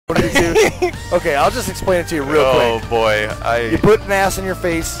What do you do? Okay, I'll just explain it to you real quick. Oh boy, You put an ass in your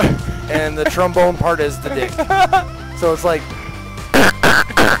face, and the trombone part is the dick. So it's like,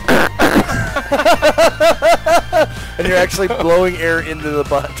 and you're actually blowing air into the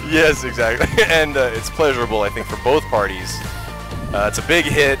butt. Yes, exactly. And it's pleasurable, I think, for both parties. It's a big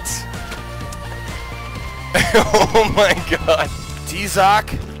hit. Oh my God.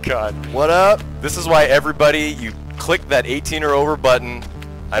 T-Zoc. God. What up? This is why everybody, you click that 18 or over button.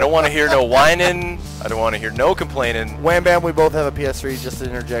 I don't want to hear no whining. I don't want to hear no complaining. Wham Bam, we both have a PS3, just an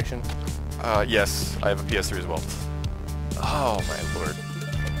interjection. Yes, I have a PS3 as well. Oh my Lord.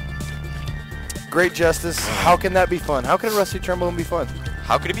 Great Justice. How can that be fun? How can a Rusty Trombone be fun?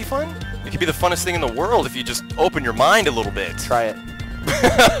 How could it be fun? It could be the funnest thing in the world if you just open your mind a little bit. Try it.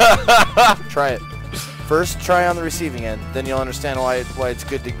 Try it. First, try on the receiving end. Then you'll understand why it's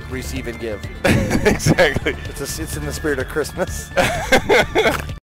good to receive and give. Exactly. It's in the spirit of Christmas.